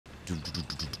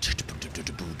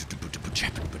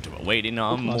Waiting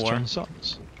on more.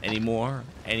 Any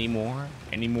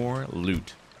more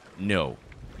loot? No.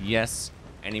 Yes.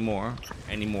 Any more?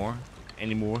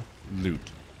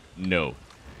 Loot? No.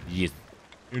 Yes.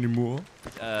 Any more?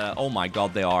 Oh my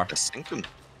god, they are. They're sinking.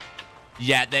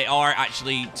 Yeah, they are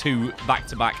actually 2 back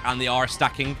to back, and they are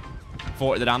stacking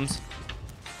 40 the dams.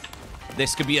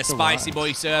 This could be a spicy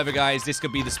boy server, guys. This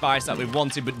could be the spice that we've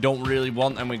wanted but don't really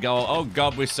want, and we go, oh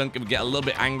god, we're sunk, and we get a little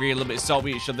bit angry, a little bit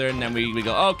salty at each other, and then we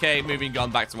go, okay, moving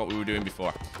on back to what we were doing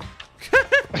before.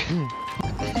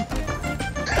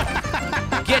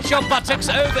 Get your buttocks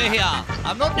over here.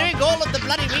 I'm not doing all of the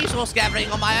bloody resource gathering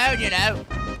on my own, you know.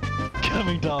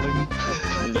 Coming, darling.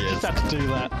 Yes. Have to do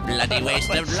that. Bloody waste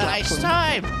of nice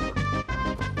time.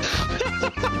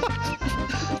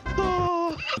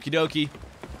 Okie dokie.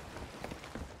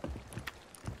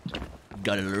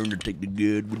 Gotta learn to take the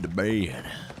good with the bad.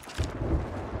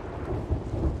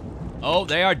 Oh,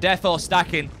 they are defo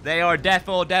stacking. They are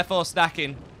defo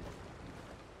stacking.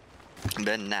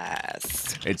 They're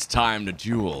nice. It's time to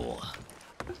duel.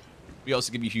 We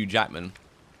also give you Hugh Jackman.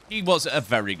 He was a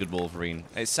very good Wolverine.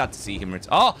 It's sad to see him return.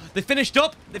 Oh, they finished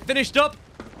up. They finished up.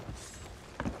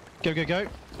 Go, go, go.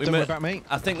 Don't worry about me.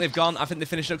 I think they've gone. I think they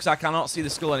finished up because I cannot see the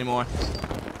skull anymore.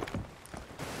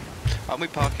 Aren't we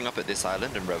parking up at this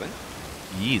island and rowing?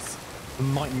 Yes.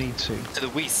 Might need to. To the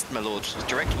west, my lord.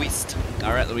 Direct west.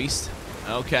 All right, the west.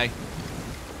 Okay.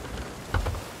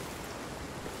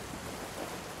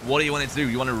 What do you want to do?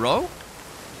 You want to row?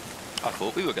 I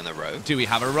thought we were going to row. Do we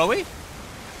have a rowie?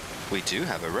 We do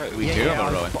have a row. We do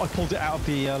have a rowie. I pulled it out of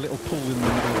the little pool in the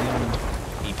middle of the island.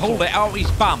 He pulled it out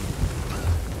his bum.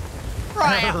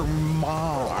 Right out.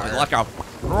 Like a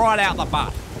right out the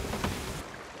butt.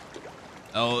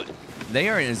 Oh, they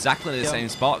are in exactly the same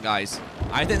spot, guys.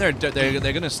 I think they're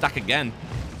going to stack again.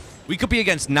 We could be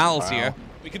against Nals here.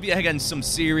 We could be against some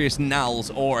serious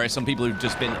Nals or some people who've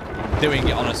just been doing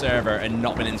it on a server and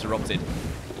not been interrupted.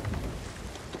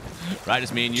 Right,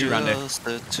 it's me and you, Randy. Just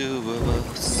the two of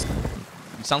us.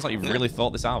 It sounds like you've really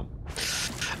thought this out.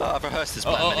 Oh, I've rehearsed this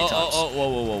plan many times.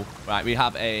 Whoa. Right, we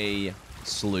have a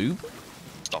sloop.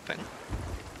 Stopping.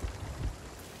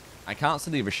 I can't see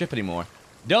the other ship anymore.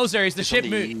 Dozer, is the ship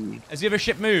moved? Has the other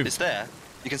ship moved? It's there.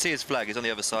 You can see his flag. He's on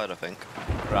the other side, I think.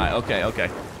 Right, okay.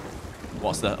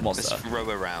 What's Let's row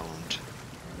around.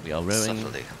 We are rowing.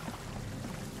 Subtly.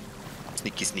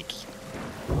 Sneaky, sneaky.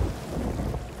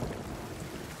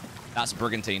 That's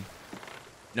brigantine.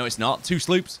 No, it's not. 2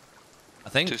 sloops, I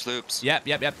think. 2 sloops. Yep.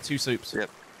 2 sloops. Yep.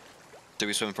 Do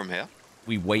we swim from here?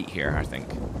 We wait here, I think.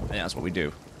 I think that's what we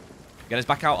do. Get us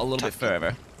back out a little bit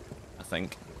further, I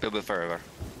think. A little bit further.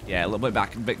 Yeah, a little bit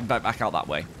back out that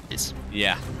way. Yes.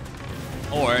 Yeah.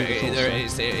 Or it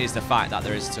is the fact that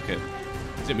there is a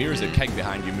keg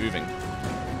behind you moving.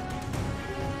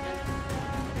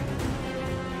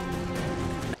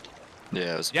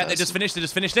 Yeah, they just finished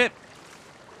it.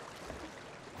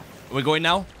 Are we going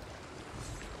now?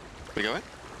 We going?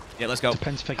 Yeah, let's go.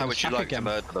 Depends if I How would you like to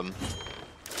murder them?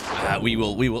 We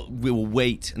will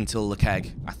wait until the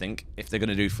keg, I think, if they're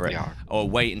gonna do for it, or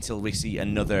wait until we see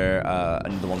another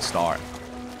one start.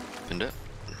 Opened it.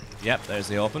 Yep, there's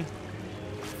the open.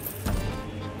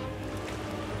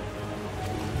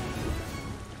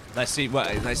 Let's see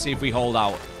if we hold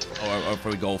out, or if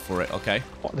we go for it. Okay.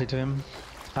 What are they doing?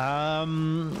 Do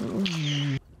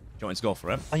you want me to go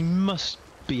for it? I must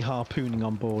be harpooning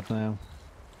on board now.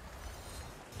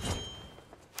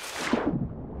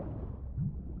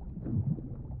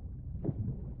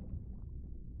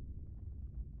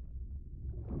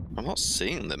 I'm not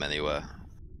seeing them anywhere.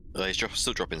 They're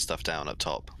still dropping stuff down up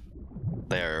top.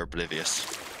 They are oblivious.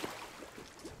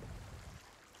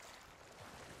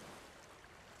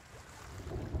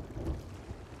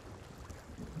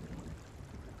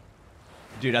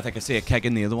 Dude, I think I see a keg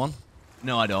in the other one.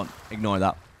 No, I don't. Ignore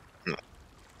that.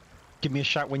 Give me a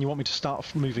shout when you want me to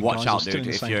start moving. Watch out, dude,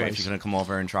 if you're going to come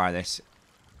over and try this.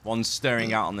 One's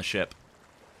stirring out on the ship.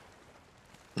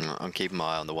 I'm keeping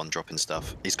my eye on the one dropping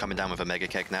stuff. He's coming down with a mega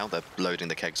keg now. They're loading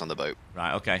the kegs on the boat.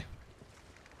 Right, okay.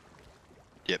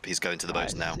 Yep, he's going to the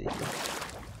boats now.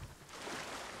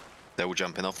 They're all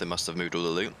jumping off. They must have moved all the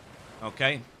loot.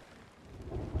 Okay.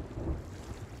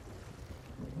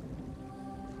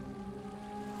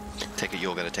 Take it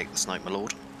you're going to take the snipe, my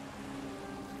lord.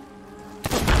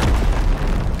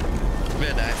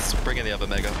 Very nice. Bring in the other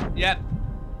mega. Yep.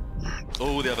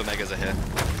 All the other megas are here.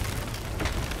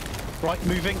 Right,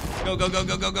 moving.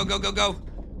 Go.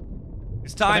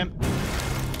 It's time.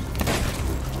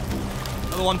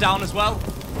 Another one down as well.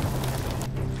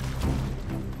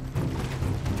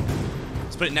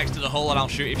 Let's put it next to the hull and I'll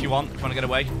shoot if you want to get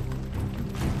away.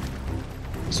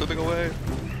 Slipping away.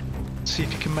 See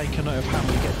if you can make a note of how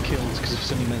many get killed, because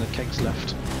there's only many kegs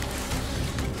left.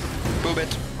 Boom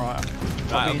it. Right.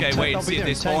 Right, okay, wait and see if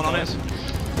they spawn on it.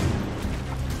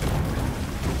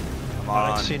 Come I on.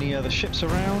 don't see any other ships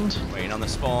around. Waiting on the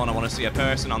spawn. I want to see a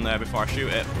person on there before I shoot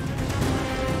it.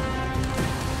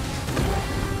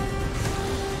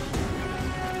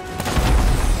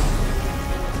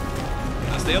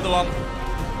 That's the other one.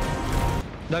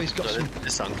 No, he's got some.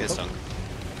 It's sunk, it's sunk.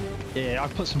 Yeah,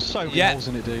 I've put so many holes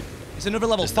in it, dude. It's another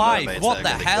level Just the 5. mermaids What that the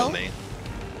are gonna kill hell? me.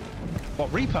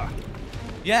 What, Reaper?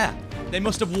 Yeah, they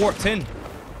must have warped in.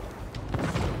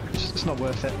 It's not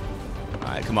worth it.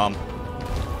 Alright, come on.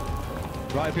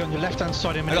 Right, I'll be on your left-hand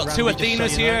side in a I minute. got 2 Randy,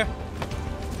 Athenas just so you know. here.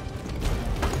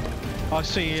 I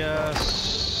see a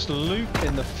sloop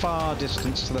in the far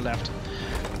distance to the left.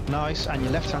 Nice, and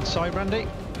your left-hand side, Randy.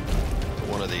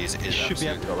 One of these is Should be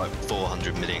absolutely got like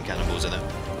 400 million cannibals in it.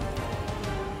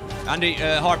 Andy,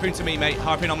 harpoon to me, mate.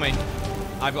 Harpoon on me.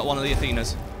 I've got one of the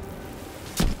Athenas.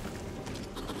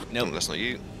 No, that's not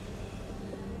you.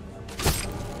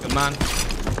 Good man.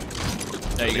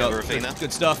 There you The go. other Athena.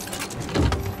 Good stuff.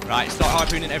 Right, start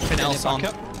harpooning everything else on.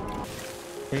 Back up.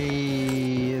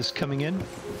 He is coming in.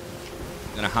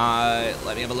 Let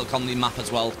me have a look on the map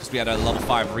as well, because we had a level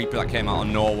 5 Reaper that came out of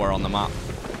nowhere on the map.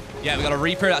 Yeah, we got a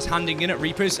Reaper that's handing in at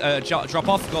Reapers. Drop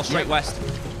off, go straight west.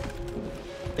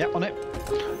 Yep, on it.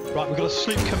 Right, we've got a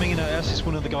sloop coming in at us. It's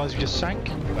one of the guys we just sank.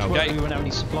 Okay. We won't have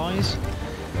any supplies.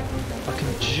 I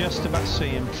can just about see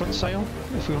him. Front sail,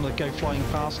 if we want to go flying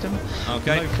past him.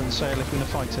 Okay. No front sail if we're going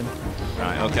to fight him.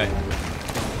 Right, okay.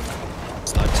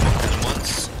 Sniped him off him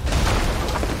once.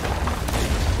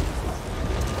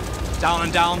 Down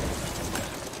and down.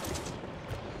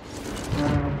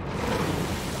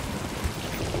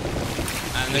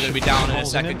 And they're going to be down in a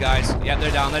second, guys. Yep,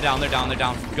 they're down, they're down, they're down, they're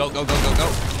down. Go, go, go, go, go.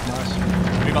 Nice.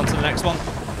 Move on to the next one.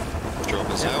 Drop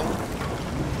us out.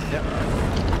 Yep.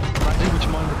 Randy, would you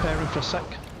mind repairing for a sec?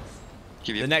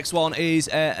 Give you The next one is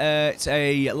it's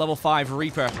a level 5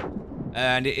 Reaper,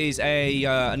 and it is a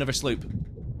another sloop. Here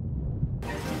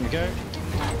we go.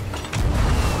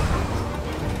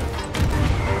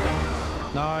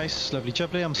 Nice, lovely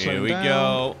jubbly. I'm slowing Here we down.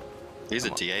 go. These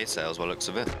are DA sales by the looks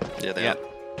of it. Yeah, they Yep. are.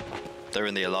 They're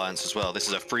in the Alliance as well. This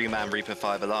is a 3-man Reaper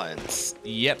 5 Alliance.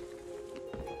 Yep.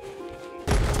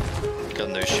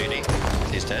 Gun no shooty.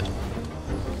 He's dead.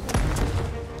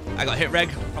 I got hit reg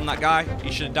from that guy.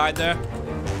 He should have died there.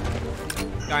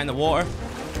 Guy in the water.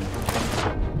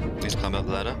 He's climbed up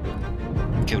the ladder.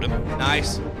 Killed him.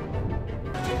 Nice.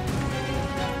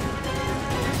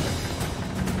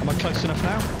 Am I close enough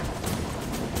now?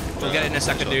 We'll get it in a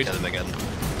second, dude. Kill him again.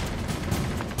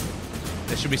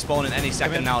 They should be spawning any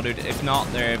second in. now, dude. If not,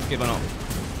 they're giving up.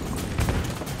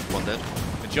 One dead.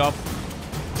 Good job.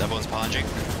 The other one's behind you.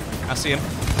 I see him.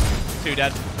 2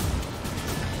 dead.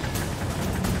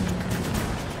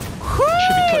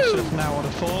 Should be close enough now on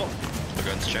a 4. We're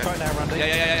going to check. Right now, Randy.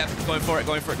 Yeah. Going for it,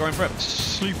 going for it, going for it.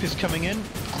 Sloop is coming in.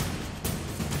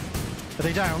 Are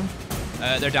they down?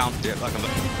 They're down. Yeah, like I'm. Do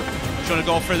you want to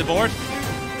go for the board?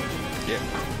 Yeah.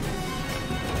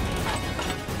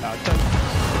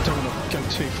 Don't want to go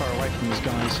too far away from these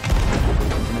guys.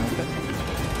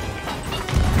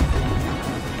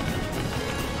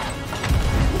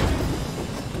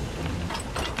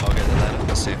 I'll get the ladder.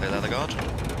 Let's see if they ladder guard.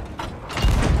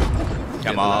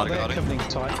 Come the on. ladder They're guarding. coming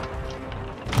tight.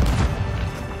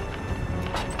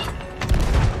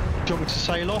 Do you want me to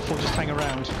sail off or just hang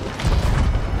around?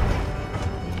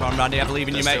 Come on, Randy. I believe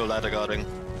in They're you, mate. still ladder guarding.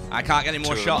 I can't get any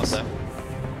more 2 of them shots. up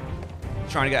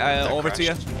Trying to get They're over to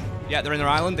you. crashed. Yeah, they're in their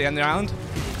island. They're in their island.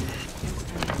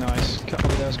 Nice. Cut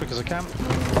over there as quick as I can.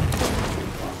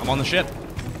 I'm on the ship.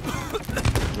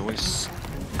 there. Nice.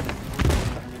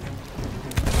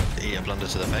 Eat a blunder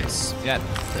to the face. Yeah.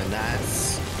 They're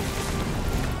nice.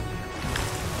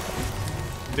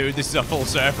 Dude, this is a full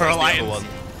surfer Where's the other alliance. one?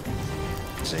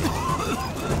 See?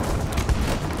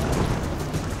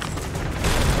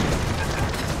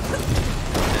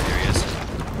 There he is.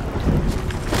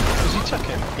 Does he tuck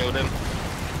him? Killed him.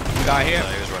 Guy here. No,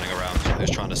 he was running around. He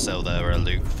was trying to sell their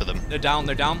loot for them. They're down.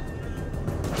 They're down.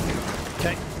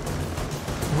 Okay.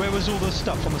 Where was all the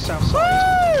stuff on the south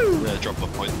side? Drop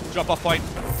off point. Drop off point.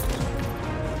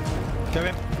 Go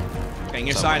in. Getting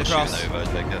your side Someone across. shooting over,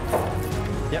 take it.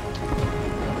 Yep.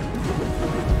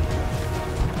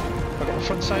 I've got the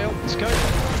front sail. Let's go.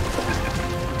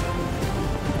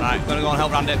 Right, gonna go and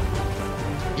help Randy.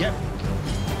 Yep.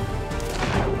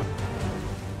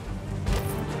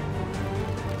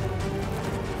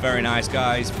 Very nice,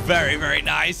 guys. Very, very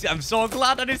nice. I'm so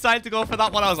glad I decided to go for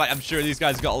that one. I was like, I'm sure these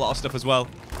guys got a lot of stuff as well.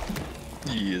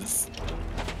 Yes.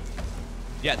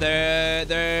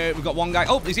 Yeah, we've got one guy.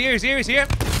 Oh, he's here, he's here, he's here.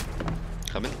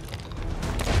 Coming.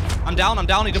 I'm down,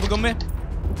 he double gunned me.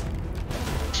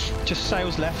 Just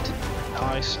sails left.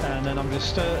 Nice, and then I'm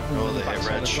just Oh, they hit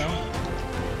Reg. as well.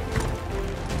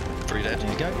 3 dead.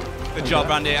 There you go. Good job,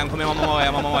 Randy. I'm coming on my way,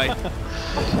 I'm on my way.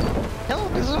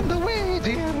 Help is on the way,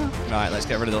 dear. Right, let's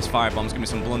get rid of those fire bombs. Give me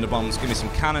some blunder bombs. Give me some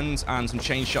cannons and some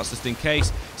chain shots just in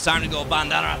case. It's time to go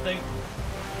bandana, I think.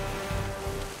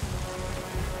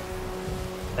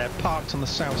 They're parked on the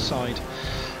south side.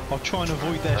 I'll try and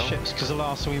avoid their ships because the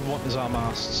last thing we want is our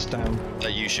masts down. Are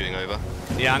you shooting over?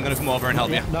 Yeah, I'm going to come over and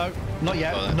help you. No, not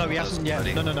yet. Oh, No, he hasn't yet.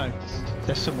 ready. No.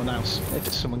 There's someone else. If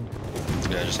it's someone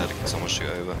Yeah, I just had to get someone shoot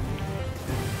over.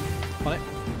 on it.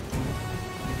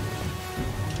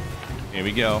 Here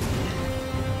we go.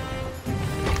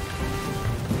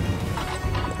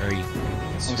 3,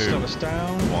 I'll 2, slow us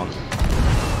down. 1.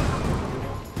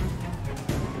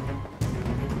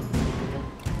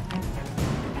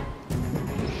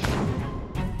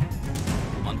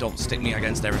 Come on, don't stick me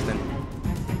against everything.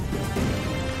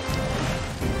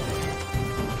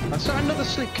 I saw another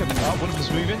sleep coming up. One of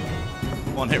them's moving.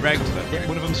 One hit reg. Yeah,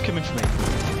 one of them's coming for me.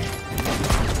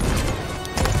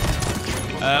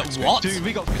 What? Dude,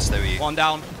 we got Yes, there we One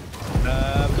down.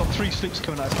 we've got 3 sloops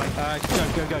coming out of plane.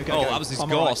 Go. Oh, go. that was his I'm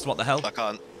ghost. alright. What the hell? I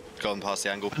can't go on past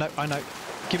the angle. I know.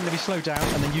 Give him to be slow down,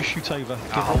 and then you shoot over.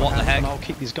 Give Ah, him a what the hand, heck? And I'll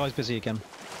keep these guys busy again.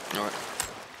 Alright.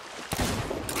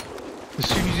 As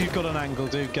soon as you've got an angle,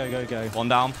 dude, go. One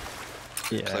down.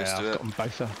 Yeah, Close to I've it. got them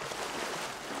both there.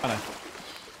 I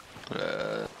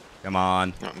know. Come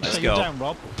on. No, Let's So go. you're down,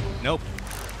 Rob. Nope.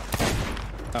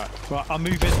 Right, I'm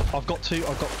moving. I've got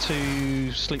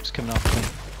two sleeps coming after me.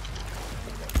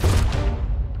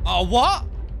 Oh, what?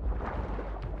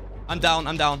 I'm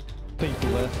down. People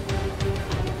there.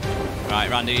 Right,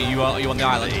 Randy, you on the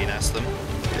island. E-nest them.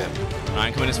 Yeah. Right,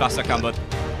 I'm coming as fast as I can, bud.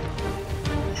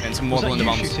 Getting some more Was that blunder you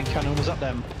bombs. shooting cannon? Was that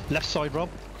them? Left side, Rob.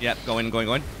 Yep,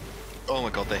 going. Oh my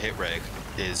god, the hit reg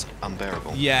is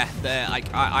unbearable. Yeah,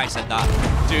 I said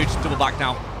that. Dude, double back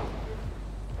now.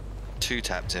 2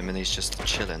 tapped him and he's just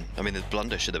chilling. I mean, the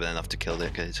blunder should have been enough to kill the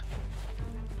kid.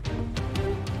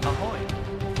 Ahoy.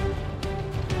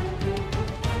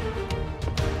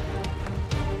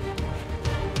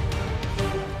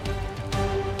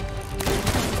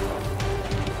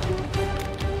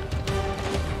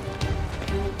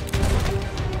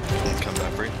 Come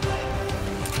back free.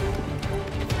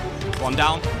 One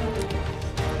down.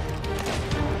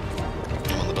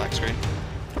 I'm on the black screen.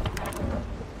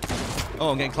 Oh,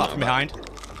 I'm getting clapped from behind.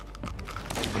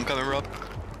 I'm coming, Rob.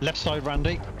 Left side,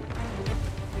 Randy.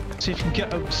 See if you can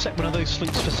get set one of those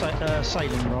sleeps for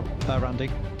sailing, Rob.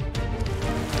 Randy.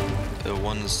 The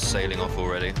one's sailing off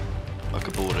already. I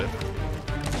could board it.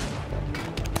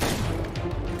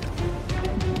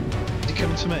 Is he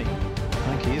coming to me?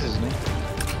 I think he is, isn't he?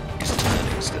 He's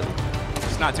turning still.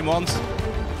 Sniped him once.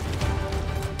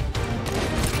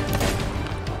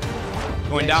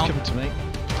 Going Yeah, down. he's coming to me.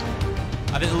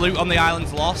 I think the loot on the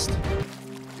island's lost.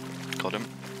 Got him.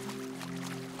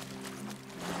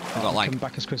 I've got like Coming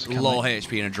back as quick as I can, low mate.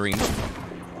 HP in a dream.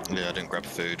 Yeah, I didn't grab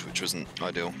food, which wasn't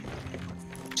ideal.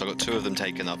 So I got 2 of them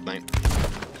taken up, mate.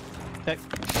 Okay.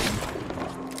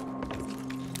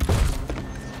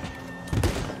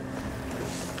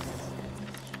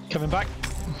 Coming back.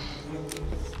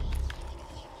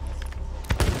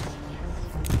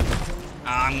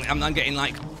 I'm getting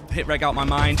like hit reg out my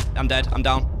mind. I'm dead. I'm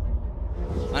down.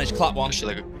 Managed to clap one.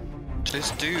 Actually,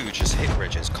 this dude just hit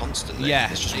Regis constantly.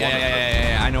 Yeah, It's just yeah. one of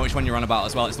them. I know which one you're on about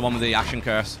as well. It's the one with the Ashen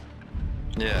Curse.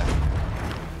 Yeah.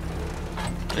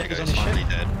 There he's goes, on his finally ship.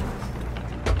 dead.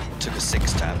 Took a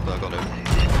 6 tap, but I got him.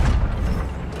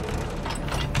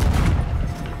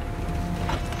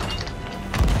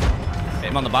 Hit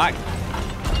him on the back.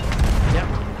 Yep.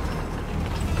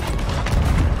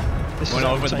 This Going is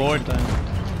how over we the take board. him down.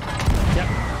 Yep.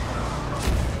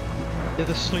 The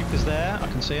other sloop is there. I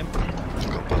can see him.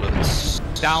 Got bullets.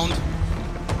 Downed.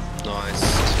 Nice.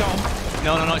 It's gone.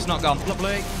 No, it's not gone.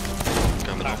 Lovely.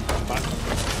 Coming on. Back.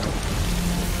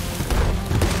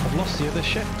 I've lost the other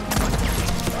ship.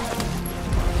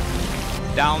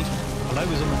 Downed. I know it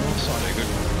was on the north side. Very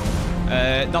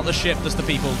good. Not the ship, just the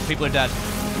people. The people are dead.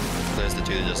 There's the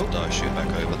 2 that doesn't die. Shoot back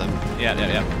over them. Yeah.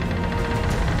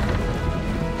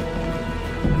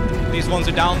 These ones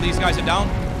are down. These guys are down.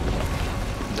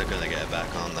 They're gonna get it back,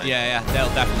 aren't they? Yeah.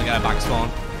 They'll definitely get a back spawn.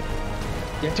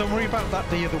 Yeah, don't worry about that.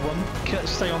 The other one.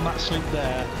 Stay on that sloop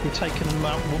there. You're taking them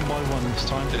out one by one this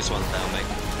time. This one's down, mate.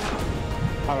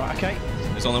 All right. Okay.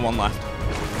 There's only one left.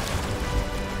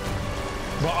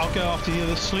 Right. I'll go after the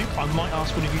other sloop. I might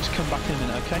ask one of you to come back in a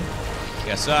minute. Okay.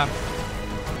 Yes, sir.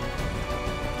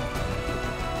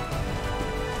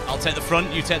 take the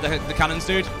front. You take the cannons,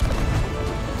 dude.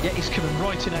 Yeah, he's coming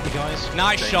right in at you guys.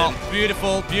 Nice Jane shot. in.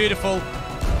 Beautiful, beautiful.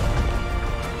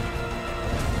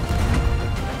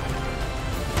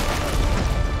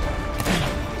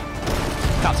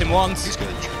 Tapped him once. He's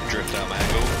going to drift out my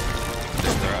angle.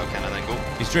 Drift their out cannon angle.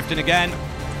 He's drifting again.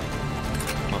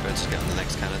 Might be able to get on the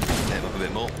next cannon. Hit him up a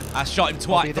bit more. I shot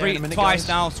him I'll be there in a minute, twice guys.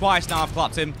 now. Twice now I've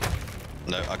clapped him.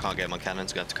 No, I can't get him on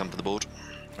cannons. Going to have to come for the board.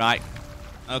 Right.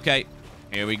 Okay.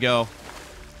 Here we go.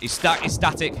 He's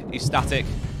static. He's static.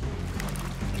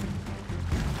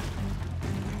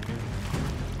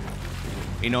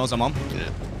 He knows I'm on. Yeah.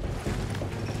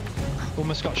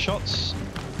 Almost got shots.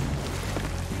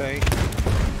 Okay.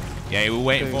 Yeah, he was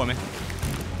waiting Two. for me.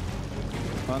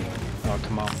 One. Oh,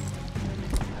 come on.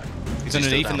 He's still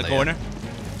underneath in down the there, corner.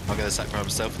 I'm going to sacrifice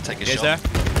himself and take his He's shot.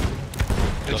 there.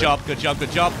 Good Got job, him. good job,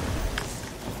 good job.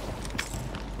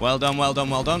 Well done, well done,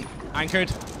 well done.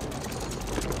 Anchored.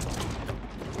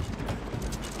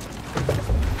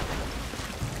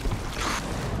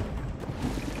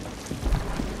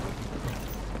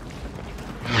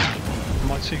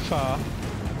 Am I too far?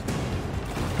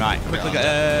 Right, quickly.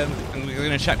 Yeah, I'm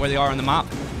going to check where they are on the map.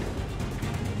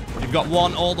 You've got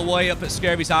one all the way up at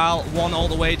Scurvy's Isle, one all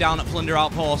the way down at Plunder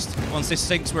Outpost. Once this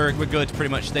sinks, we're good, pretty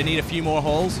much. They need a few more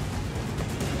holes.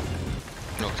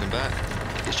 Knocked him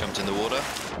back. He's jumped in the water.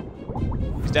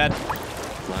 He's dead.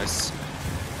 Nice.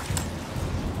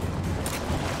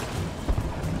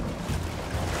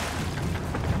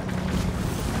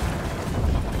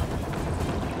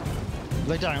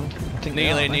 Lay down. I think they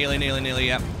are, aren't they? Nearly,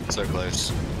 yep. So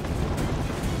close.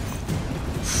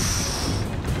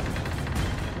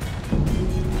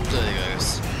 There he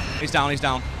goes. He's down, he's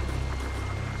down.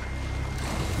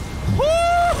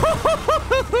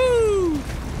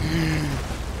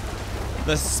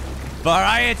 The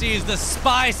variety is the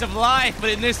spice of life,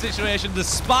 but in this situation, the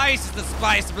spice is the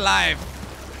spice of life.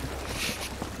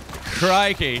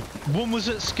 Crikey. One was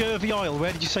at Scurvy Isle.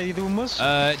 Where did you say the other one was?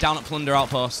 Down at Plunder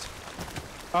Outpost.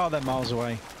 Oh, they're miles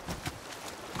away.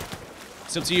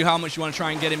 It's up to you how much you want to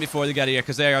try and get in before they get here,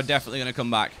 because they are definitely going to come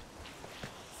back.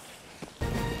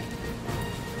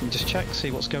 Let me just check,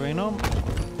 see what's going on.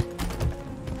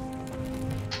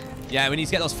 Yeah, we need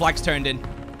to get those flags turned in.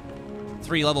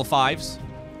 3 level 5s.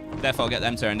 Therefore, get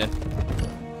them turned in.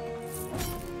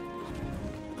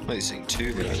 Wait, you're seeing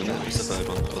 2 here, isn't it? What's the third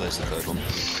one? Oh, there's the third one.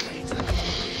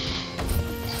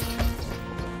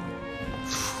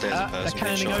 There's a They're person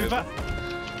being cannoning shot over.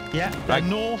 Yeah, Right.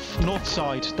 north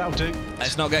side. That'll do.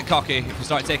 Let's not get cocky. If we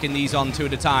start taking these on 2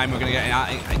 at a time, we're going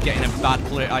to get in a bad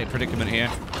predicament here.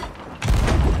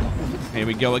 Here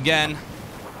we go again.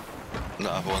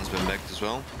 The other one's been begged as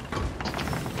well.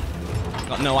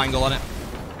 Got no angle on it.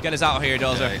 Get us out of here,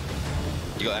 Dozer. Yeah,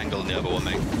 you got angle on the other one,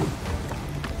 mate.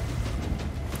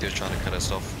 He was trying to cut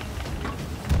us off.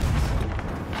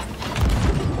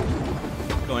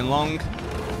 Going long.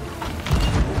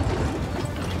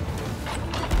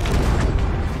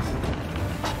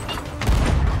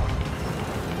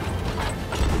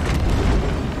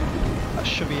 That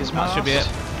should be his That mast. should be it.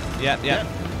 Yep.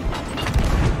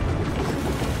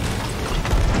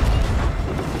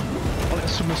 I'll let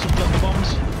some blunder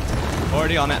bombs.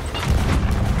 Already on it.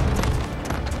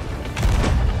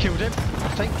 Killed him, I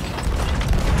think.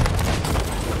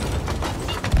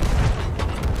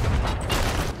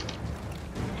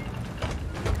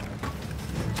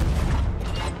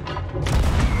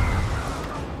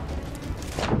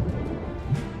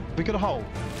 We got a hole.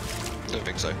 Don't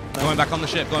think so. Going back on the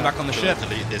ship. Going back on the ship.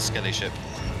 Delete this skelly ship.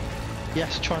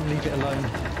 Yes, try and leave it alone.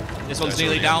 This one's No,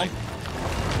 nearly it's already down.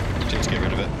 on, mate. Just get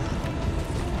rid of it.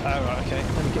 Oh, right, okay.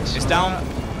 Let me get some It's of down. that.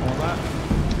 All that.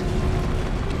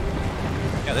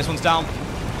 Yeah, this one's down.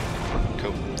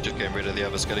 Cool. Just getting rid of the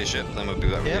other skelly ship, then we'll be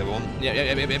back with Yep. the other one.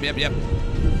 Yep.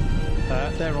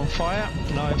 They're on fire.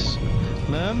 Nice.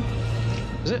 Merm.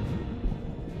 Is it?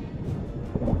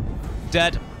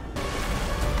 Dead.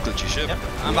 Glitchy ship. Yep,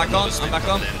 I'm We've back got on, another I'm back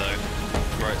coming on. in,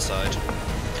 though. Right side.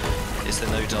 It's the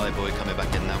no die boy coming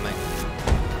back in now, mate.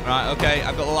 Right, okay.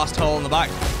 I've got the last hole in the back.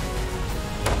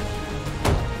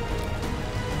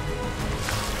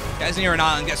 Get us near an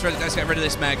island. Let's get rid of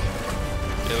this Meg.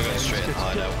 Yeah, we're going straight in the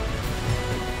hideout.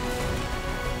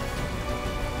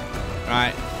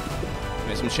 Right.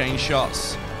 Get some chain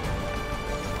shots.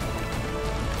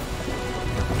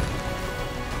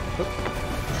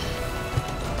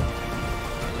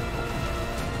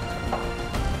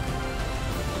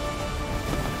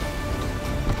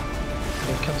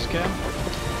 Here comes again.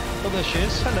 Oh, there she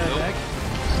is. Hello, Nope. Meg.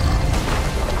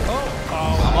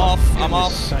 Oh, I'm off. I'm goodness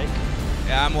off. Sake.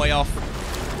 Yeah, I'm way off.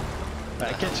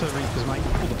 Get to the Reapers, mate.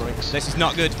 Pull the brakes. This is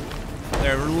not good.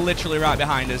 They're literally right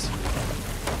behind us.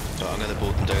 So I'm gonna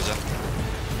board and dozer.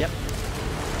 Yep.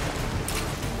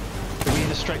 Are we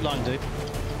in a straight line, dude?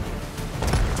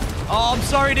 Oh, I'm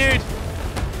sorry, dude.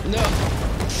 No!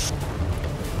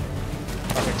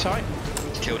 Okay, tight.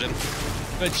 Killed him.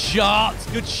 Good shot.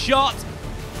 Good shot.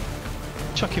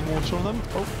 Chucking water on them.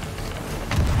 Oh.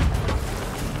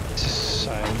 This is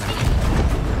so...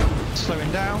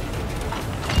 Slowing down.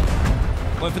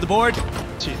 Going for the board.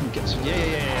 So you can get some...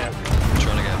 Yeah.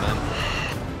 Trying to get him in.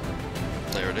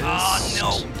 There it is. Oh,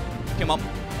 no. Come on.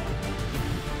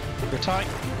 We're tight.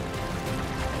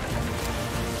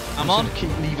 I'm on. Keep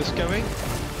levers going.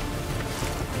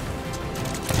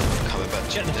 Coming back.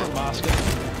 Get in the front basket.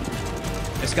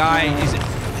 This guy is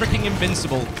freaking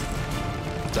invincible.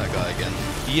 That guy again.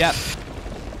 Yep.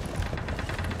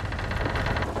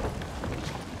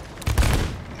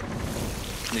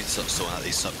 Need to start sorting out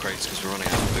these sub crates because we're running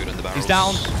out of food in the barrels. He's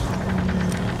down.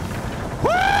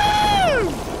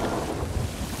 Woo!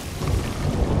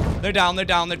 They're down.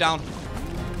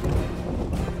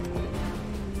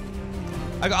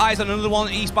 I got eyes on another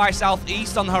one east by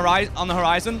southeast on the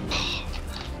horizon.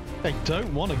 They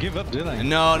don't want to give up, do they?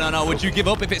 No. Would you give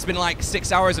up if it's been like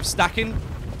 6 hours of stacking?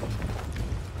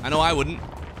 I know I wouldn't.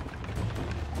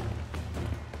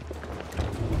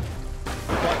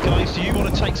 Right, guys, do you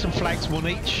want to take some flags, one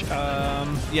each?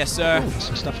 Yes, sir. Ooh,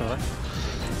 some stuff over there.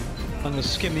 I'm going to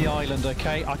skim the island,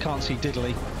 okay? I can't see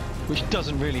diddly, which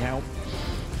doesn't really help.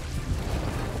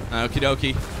 Okie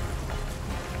dokie.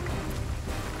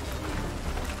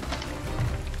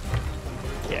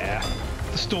 Yeah.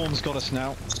 The storm's got us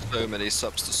now. So many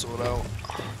subs to sort out.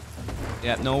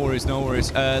 Yeah, no worries.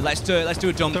 Let's do a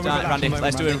dump, Don't worry about that Randy. for the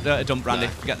Let's do moment, a dump, Randy.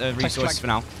 No. Get the Take resources for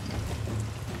flag. now.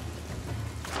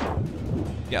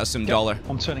 Get us some dollar.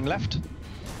 I'm turning left.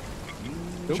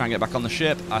 Try and get back on the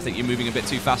ship. I think you're moving a bit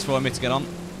too fast for me to get on.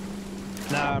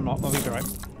 No, I'm not. I'll be alright.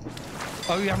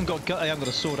 Oh, you haven't got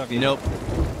a sword, have you? Nope.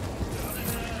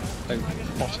 Oh,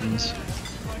 bottoms.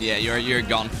 Yeah, you're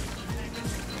gone.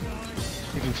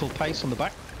 Moving full pace on the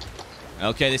back.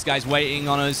 Okay, this guy's waiting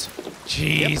on us.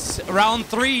 Jeez. Yep. Round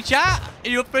 3, chat. Are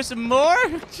you up for some more?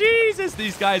 Jesus,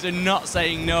 these guys are not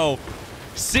saying no.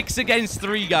 6 against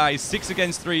 3, guys. 6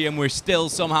 against 3, and we're still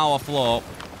somehow afloat.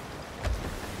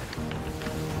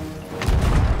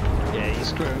 Yeah, he's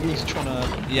screwing. He's trying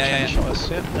to Yeah. shot us.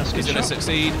 Yeah, that's a He's good going to shot.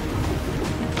 succeed.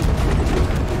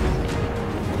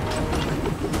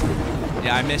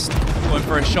 Yeah, I missed. Going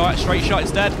for a shot, straight shot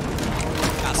instead.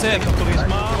 That's it.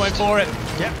 Going for it.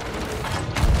 Yep.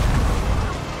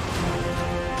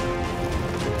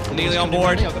 Nearly on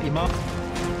board. I got your mark. I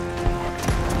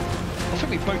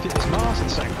think we both hit this mast at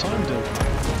the same time, dude.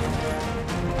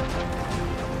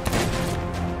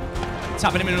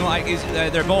 Tapping him in like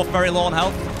they're both very low on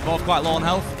health. Both quite low on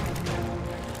health.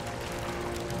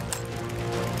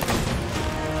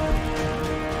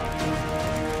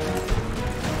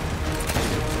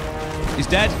 He's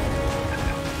dead.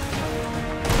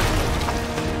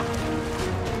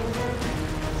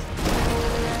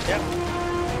 Yep.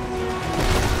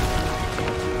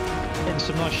 Hitting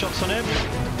some nice shots on him.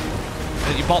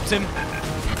 You bopped him.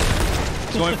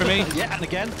 He's going for me. Yeah, and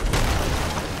again.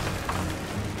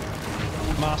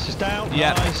 Mast is down.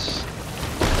 Yep. Nice.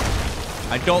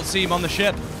 I don't see him on the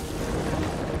ship. I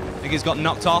think he's got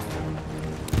knocked off.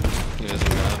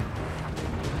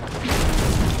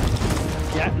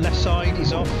 Yeah, left side,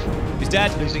 he's off. He's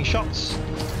dead. Losing shots.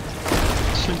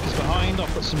 Sloop is behind. I'll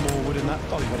put some more wood in that.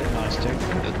 Oh, you got it nice too.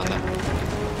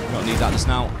 Don't need that in the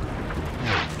snout.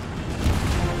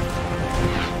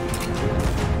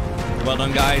 Well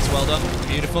done, guys. Well done.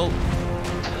 Beautiful.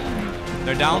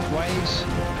 They're down. Waves.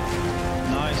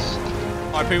 Nice.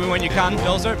 Harpoon me when you can,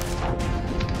 Dozer.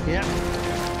 Yeah.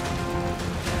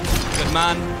 Good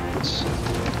man.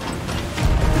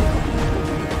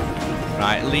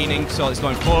 Right, leaning, so it's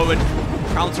going forward.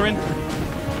 Countering.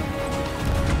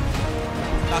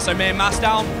 That's our main mast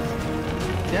down.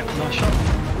 Yep, nice shot.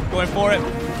 Going for it.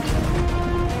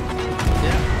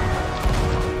 Yeah.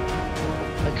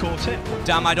 They caught it.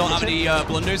 Damn, I don't have any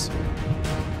blunders.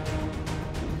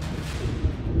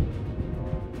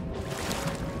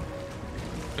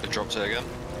 It dropped it again.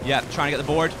 Yeah, trying to get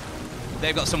the board.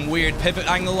 They've got some weird pivot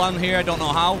angle on here. I don't know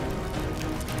how.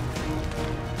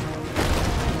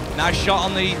 Nice shot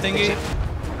on the thingy.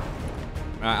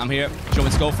 Right, I'm here. Do you want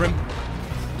me to go for him?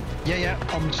 Yeah.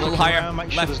 I'm just A little looking higher. around, make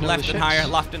sure Left there's no other and ships. higher.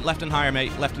 Left and higher,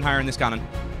 mate. Left and higher in this cannon.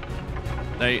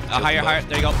 There, higher.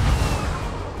 There you go.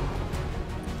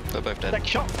 They're both dead. Next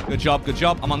shot. Good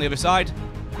job. I'm on the other side.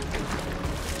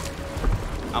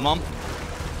 I'm on.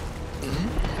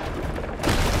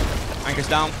 Anchor's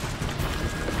down.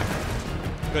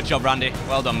 Good job, Randy.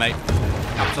 Well done, mate.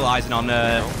 Capitalising on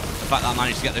the fact that I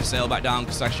managed to get the sail back down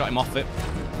because I shot him off it.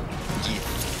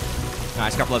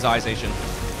 Nice capitalisation.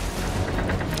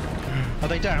 Are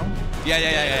they down?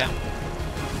 Yeah.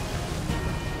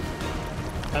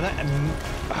 And then,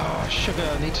 oh, sugar,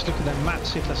 I need to look at their map,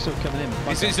 see if they're still coming in.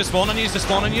 He's just spawning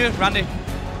you, Randy.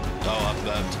 Oh, I'm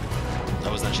burned. I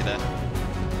wasn't actually there.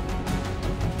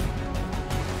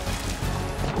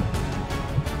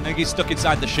 I think he's stuck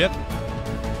inside the ship.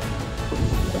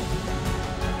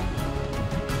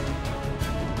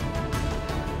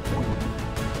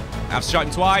 I've shot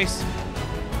him twice.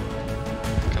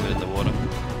 Coming in the water.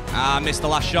 I missed the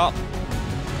last shot.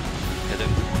 Hit him.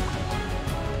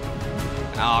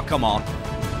 Oh, come on.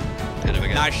 Hit him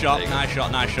again. Nice shot.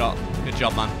 Good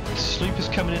job, man. Sloop is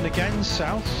coming in again,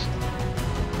 south.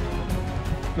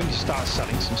 We need to start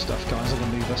selling some stuff, guys. They're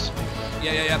going to move us.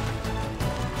 Yeah.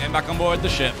 Getting back on board the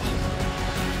ship.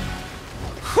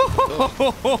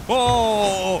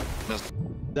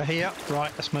 They're here.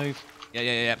 Right, let's move.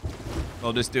 Yeah.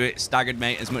 We'll just do it staggered,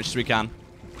 mate, as much as we can.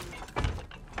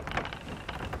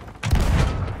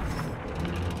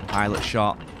 Pilot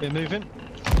shot. We're moving.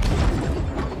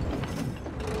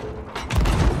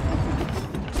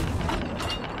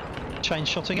 Chain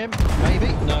shotting him,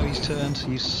 maybe? No, he's turned.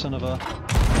 You son of a...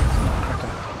 Okay.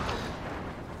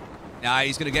 Yeah,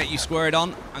 he's going to get you squared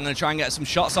on. I'm going to try and get some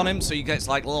shots on him so he gets,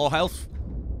 like, low health.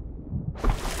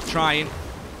 Trying.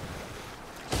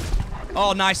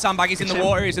 Oh, nice sandbag. He's in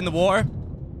the water.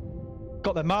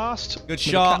 Got their mast. Good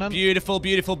shot.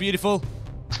 Beautiful.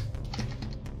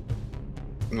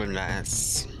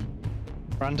 Nice.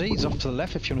 Randy, he's off to the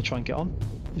left if you want to try and get on.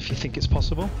 If you think it's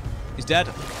possible. He's dead.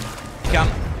 You can.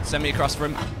 Send me across for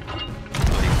him.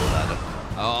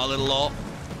 Oh, a little low.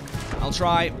 I'll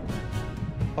try.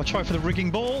 I'll try for the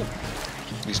rigging ball.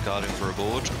 He's guarding for a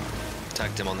board.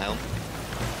 Tagged him on helm.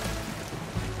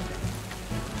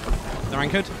 They're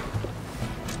anchored.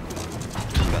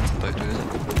 Coming back to the boat, is it?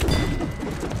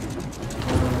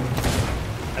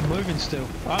 And moving still.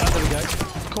 Ah, there we go.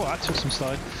 Cool, that took some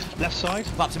slide. Left side.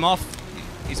 Clapped him off.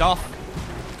 He's off.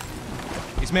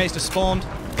 His mate's just spawned.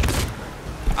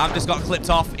 I've just got clipped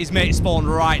off. His mate spawned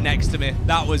right next to me.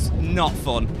 That was not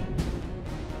fun.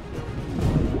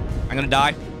 I'm gonna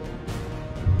die.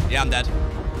 Yeah, I'm dead.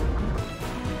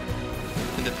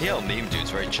 And the PL meme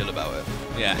dude's very chill about it.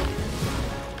 Yeah.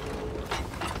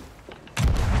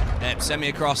 Yep, send me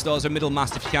across those, a middle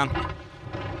mast if you can.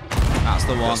 That's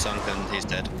the one. Sunken, he's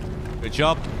dead. Good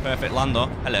job. Perfect lander.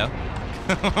 Hello.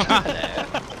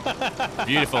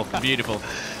 Beautiful.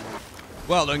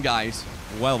 Well done, guys.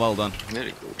 Well done.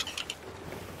 Really good.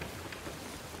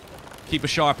 Keep a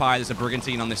sharp eye. There's a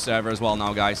brigantine on this server as well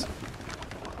now, guys.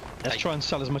 Let's try and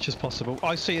sell as much as possible.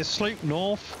 I see a sloop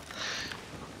north.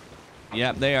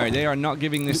 Yep, they are. They are not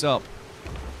giving this up.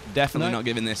 Definitely not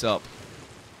giving this up.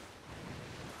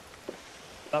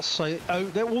 That's so.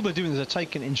 Oh, all they're doing is they're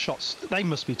taking in shots. They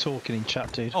must be talking in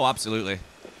chat, dude. Oh, absolutely.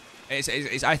 I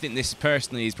think this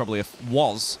personally is probably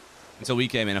was until we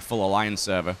came in a full alliance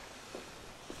server.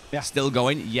 Yeah. Still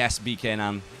going? Yes, BK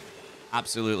Nan.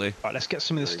 Absolutely. Right, let's get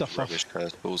some of this stuff off. Rubbish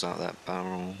cursed balls out that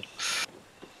barrel.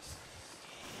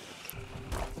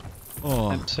 Oh.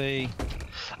 Empty.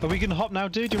 Are we gonna hop now,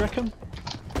 dude? Do you reckon?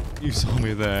 You saw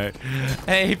me there.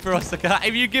 Hey, Prosaka,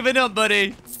 have you given up,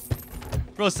 buddy?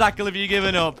 Prosaka, have you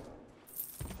given up?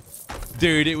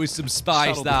 Dude, it was some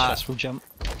spice. Saddle the chest will jump.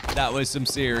 That was some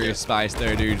serious spice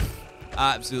there, dude.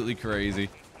 Absolutely crazy.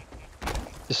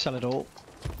 Just sell it all.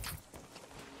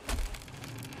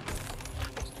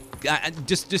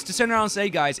 Just to turn around and say,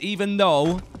 guys, even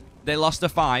though they lost the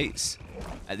fights,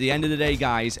 at the end of the day,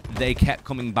 guys, they kept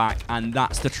coming back, and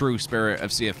that's the true spirit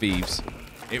of Sea of Thieves.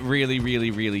 It really, really,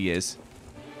 really is.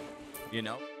 You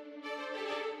know?